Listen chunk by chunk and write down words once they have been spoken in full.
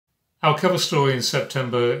Our cover story in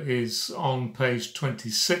September is on page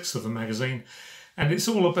 26 of the magazine, and it's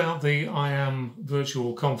all about the IAM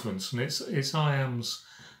virtual conference, and it's IAM's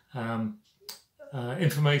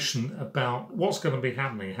information about what's going to be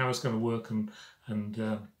happening, how it's going to work, and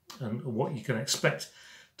what you can expect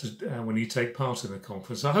to, when you take part in the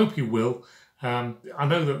conference. I hope you will. I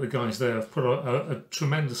know that the guys there have put a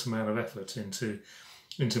tremendous amount of effort into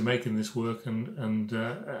making this work, and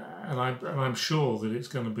I'm sure that it's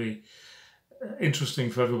going to be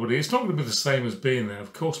interesting for everybody. It's not going to be the same as being there,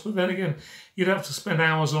 of course, but then again, you'd have to spend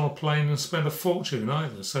hours on a plane and spend a fortune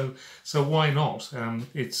either. So why not?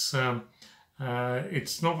 It's not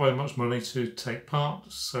very much money to take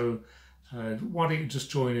part, so why don't you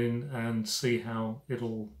just join in and see how it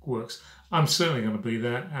all works? I'm certainly going to be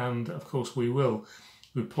there, and of course we will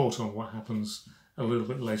report on what happens a little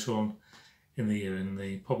bit later on in the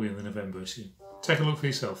year, probably in the November issue. Take a look for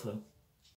yourself though.